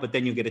sale, but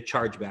then you get a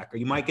chargeback, or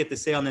you might get the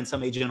sale and then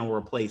some agent will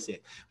replace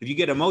it. If you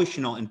get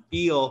emotional and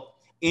feel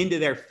into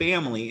their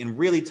family and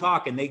really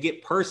talk, and they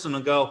get personal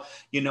and go,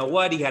 you know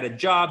what, he had a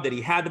job that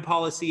he had the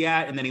policy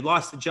at, and then he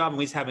lost the job and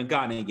we just haven't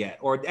gotten it yet,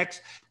 or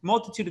X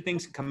multitude of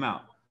things can come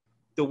out.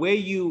 The way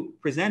you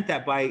present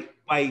that by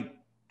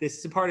this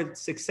is a part of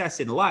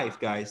success in life,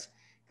 guys,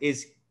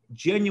 is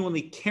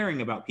genuinely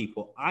caring about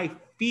people. I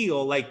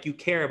feel like you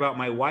care about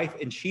my wife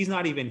and she's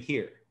not even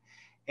here.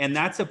 And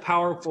that's a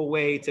powerful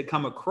way to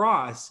come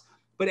across,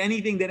 but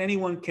anything that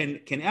anyone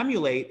can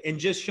emulate, and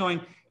just showing,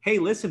 hey,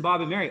 listen,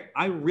 Bob and Mary,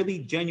 I really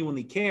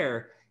genuinely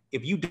care.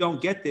 If you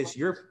don't get this,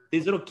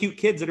 these little cute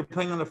kids that are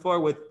playing on the floor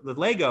with the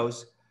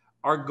Legos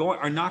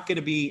are not going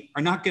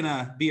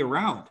to be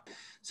around.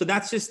 So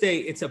that's just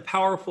it's a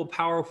powerful,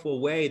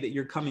 powerful way that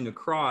you're coming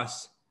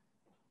across,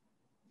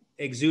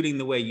 exuding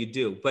the way you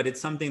do. But it's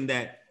something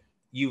that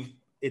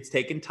it's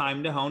taken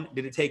time to hone.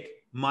 Did it take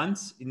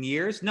months and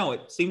years? No,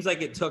 it seems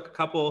like it took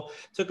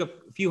a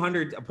few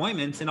hundred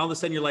appointments, and all of a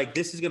sudden you're like,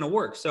 this is going to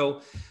work.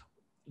 So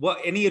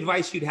any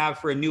advice you'd have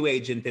for a new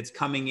agent that's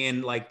coming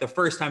in, like the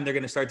first time they're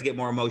going to start to get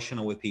more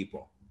emotional with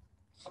people?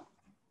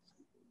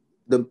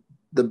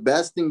 The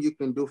best thing you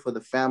can do for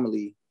the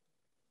family,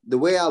 the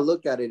way I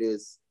look at it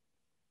is,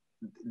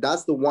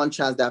 that's the one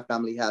chance that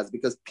family has,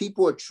 because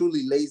people are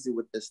truly lazy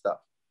with this stuff.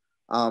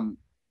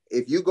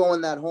 If you go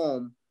in that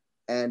home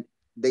and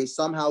they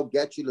somehow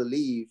get you to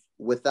leave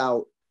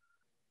without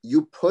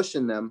you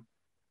pushing them,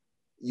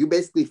 you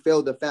basically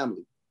failed the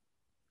family.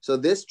 So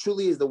this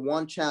truly is the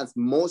one chance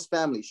most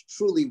families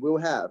truly will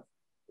have.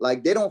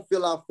 Like, they don't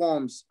fill out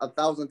forms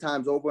 1,000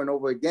 times over and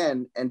over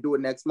again and do it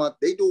next month.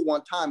 They do it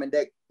one time and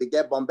they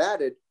get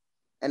bombarded.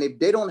 And if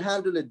they don't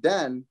handle it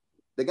then,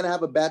 they're going to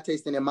have a bad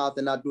taste in their mouth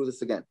and not do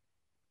this again.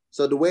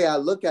 So the way I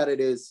look at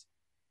it is,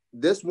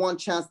 this one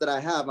chance that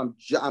I have,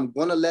 I'm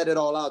going to let it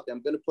all out there.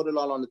 I'm going to put it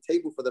all on the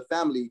table for the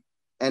family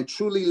and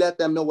truly let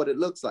them know what it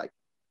looks like.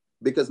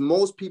 Because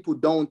most people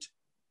don't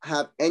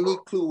have any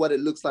clue what it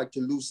looks like to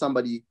lose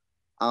somebody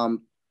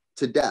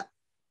to death.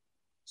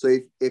 So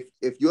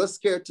if you're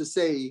scared to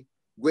say,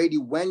 Grady,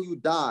 when you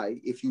die,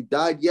 if you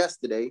died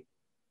yesterday,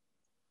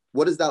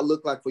 what does that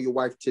look like for your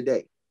wife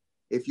today?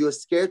 If you're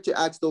scared to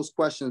ask those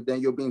questions,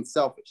 then you're being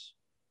selfish.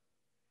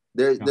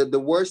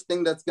 The worst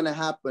thing that's going to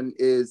happen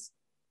is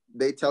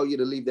they tell you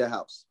to leave their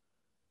house.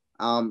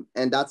 And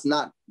that's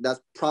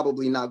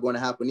probably not going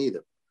to happen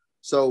either.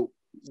 So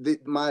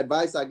my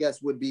advice, I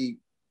guess, would be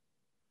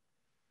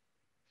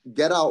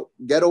get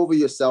over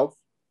yourself.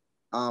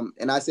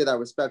 And I say that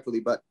respectfully,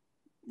 but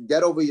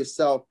get over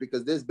yourself,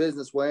 because this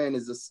business we're in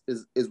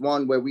is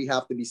one where we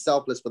have to be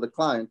selfless for the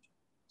client.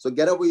 So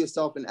get over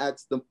yourself and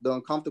ask the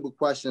uncomfortable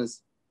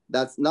questions.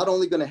 That's not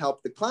only going to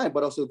help the client,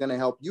 but also going to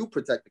help you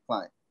protect the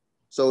client.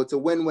 So it's a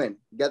win-win.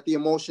 Get the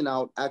emotion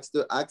out, ask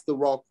the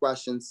raw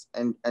questions,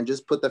 and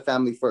just put the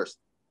family first.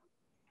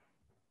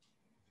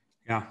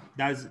 Yeah,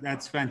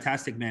 that's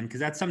fantastic, man. Because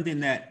that's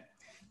something that,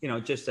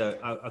 just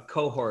a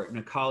cohort and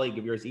a colleague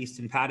of yours,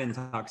 Easton Patton,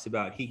 talks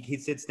about. He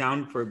sits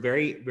down for a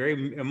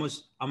very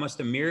almost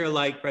a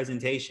mirror-like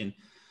presentation,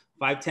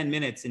 5-10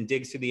 minutes, and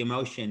digs through the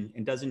emotion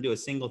and doesn't do a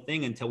single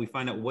thing until we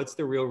find out what's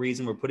the real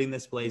reason we're putting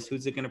this place,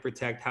 who's it going to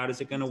protect, how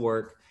is it going to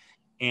work,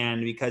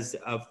 and because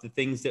of the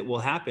things that will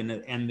happen.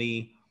 And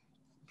the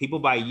people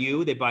buy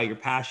you, they buy your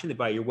passion, they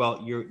buy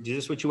your is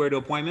this what you wear to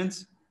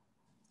appointments?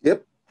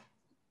 Yep.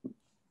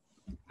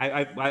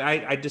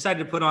 I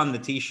decided to put on the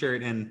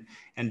t-shirt and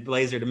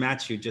blazer to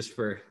match you just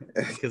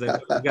because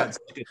I've got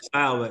such good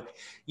style, but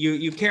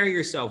you carry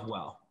yourself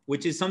well,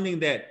 which is something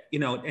that,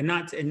 and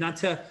not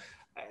to,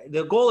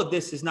 the goal of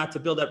this is not to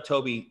build up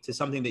Toby to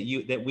something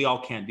that we all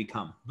can't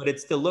become, but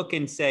it's to look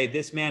and say,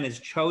 this man has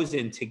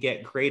chosen to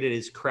get great at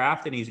his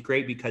craft, and he's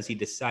great because he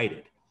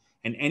decided.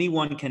 And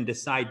anyone can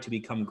decide to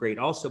become great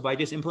also by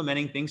just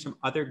implementing things from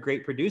other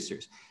great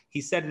producers. He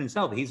said it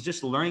himself. He's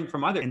just learning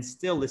from others and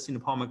still listening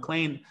to Paul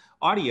McLean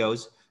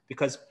audios,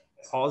 because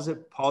Paul's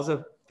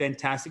a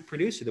fantastic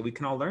producer that we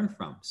can all learn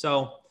from.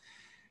 So,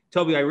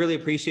 Toby, I really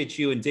appreciate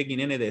you and digging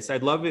into this.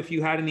 I'd love if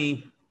you had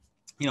any,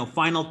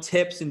 final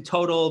tips and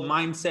total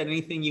mindset,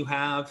 anything you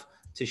have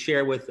to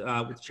share with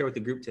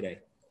the group today.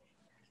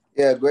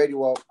 Yeah, Grady.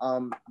 Well,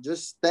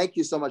 just thank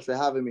you so much for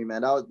having me,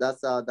 man.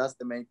 That's the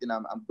main thing.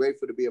 I'm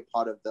grateful to be a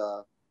part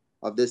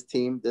of this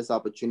team, this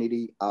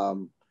opportunity.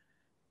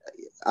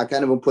 I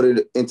can't even put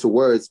it into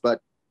words, but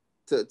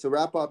to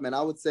wrap up, man,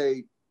 I would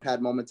say I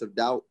had moments of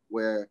doubt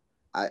where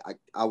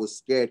I was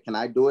scared. Can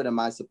I do it? Am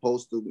I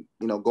supposed to,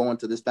 go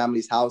into this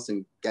family's house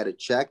and get a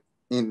check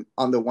in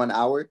under 1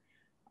 hour?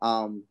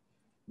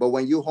 But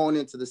when you hone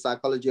into the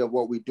psychology of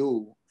what we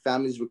do,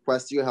 families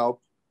request your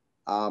help.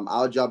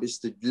 Our job is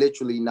to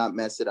literally not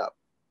mess it up.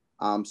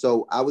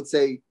 So I would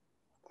say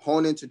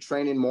hone into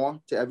training more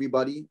to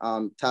everybody,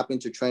 tap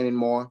into training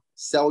more,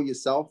 sell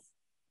yourself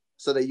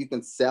so that you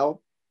can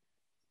sell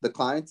the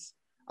clients,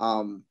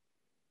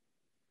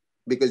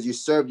 because you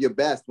serve your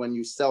best when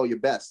you sell your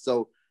best.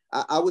 So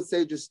I would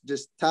say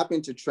just tap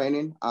into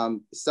training,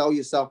 sell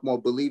yourself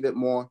more, believe it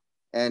more,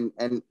 and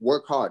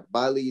work hard,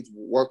 buy leads,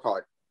 work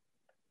hard.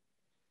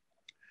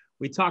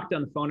 We talked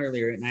on the phone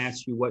earlier and I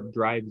asked you what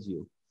drives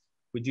you.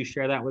 Would you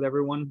share that with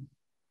everyone?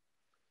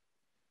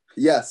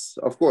 Yes,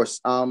 of course.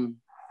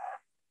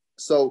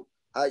 So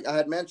I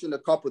had mentioned a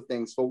couple of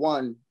things. For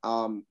one,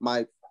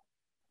 my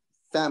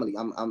family.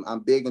 I'm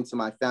big into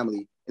my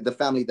family, the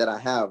family that I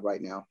have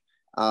right now.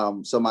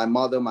 So my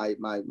mother, my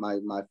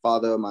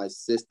father, my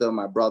sister,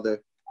 my brother.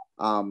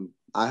 I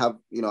have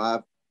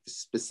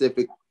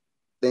specific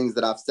things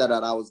that I've said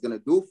that I was gonna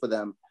do for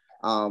them.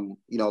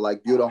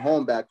 Like build a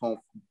home back home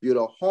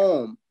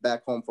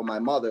for my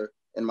mother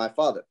and my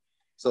father.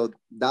 So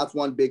that's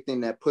one big thing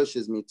that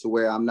pushes me to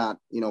where I'm not,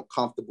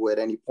 comfortable at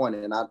any point.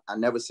 And I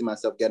never see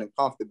myself getting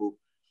comfortable.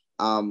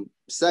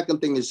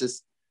 Second thing is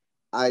just,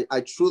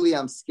 I truly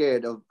am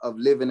scared of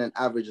living an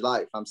average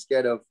life. I'm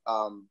scared of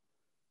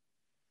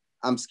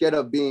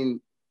being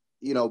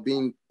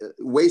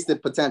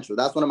wasted potential.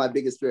 That's one of my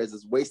biggest fears,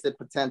 is wasted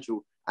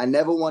potential. I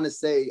never want to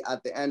say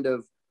at the end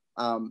of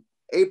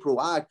April,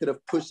 I could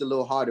have pushed a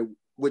little harder,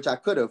 which I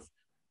could have,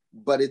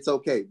 but it's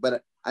okay.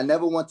 But I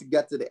never want to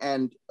get to the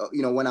end,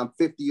 when I'm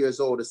 50 years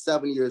old or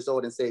 70 years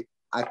old and say,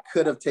 I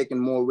could have taken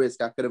more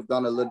risk. I could have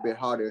gone a little bit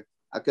harder.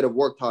 I could have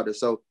worked harder.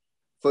 So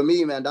for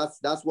me, man,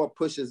 that's what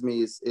pushes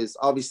me is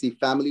obviously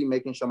family,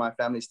 making sure my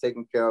family is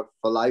taken care of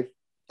for life,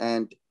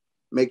 and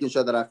making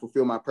sure that I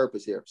fulfill my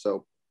purpose here.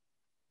 So.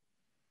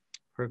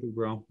 Perfect,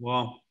 bro.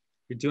 Well,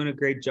 you're doing a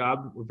great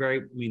job.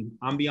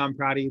 I'm beyond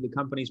proud of you. The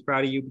company's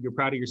proud of you. You're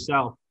proud of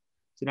yourself.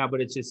 So now,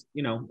 but it's just,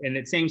 and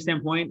at the same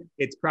standpoint,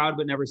 it's proud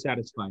but never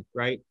satisfied,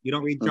 right? You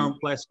don't read your own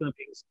flesh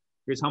clippings.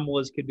 You're as humble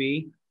as could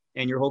be.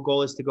 And your whole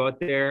goal is to go out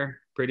there,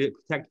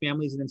 protect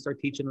families, and then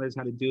start teaching others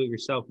how to do it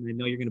yourself. And I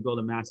know you're going to build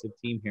a massive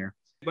team here.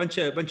 A bunch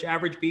of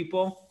average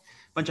people,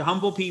 a bunch of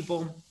humble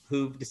people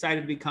who've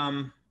decided to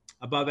become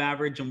above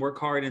average and work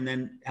hard, and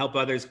then help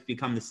others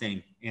become the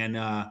same. And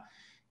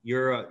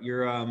you're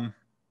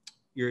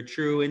a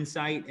true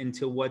insight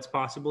into what's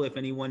possible if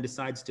anyone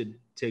decides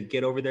to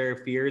get over their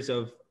fears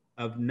of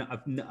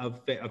of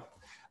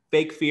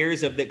fake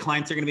fears of that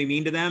clients are going to be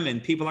mean to them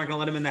and people aren't going to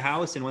let them in the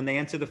house. And when they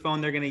answer the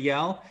phone, they're going to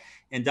yell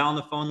and dial on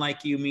the phone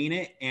like you mean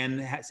it,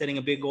 and setting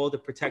a big goal to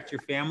protect your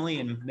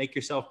family and make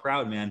yourself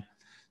proud, man.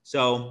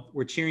 So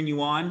we're cheering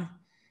you on.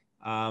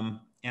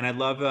 And I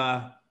love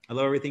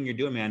everything you're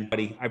doing, man,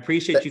 buddy. I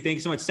appreciate you. Thank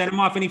you so much. Send them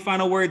off. Any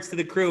final words to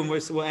the crew, and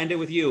we'll end it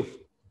with you.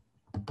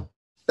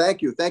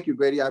 Thank you,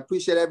 Grady. I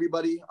appreciate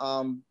everybody.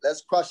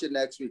 Let's crush it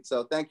next week.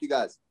 So thank you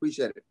guys.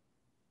 Appreciate it.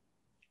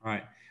 All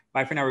right.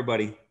 Bye for now,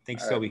 everybody.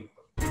 Thanks, Toby.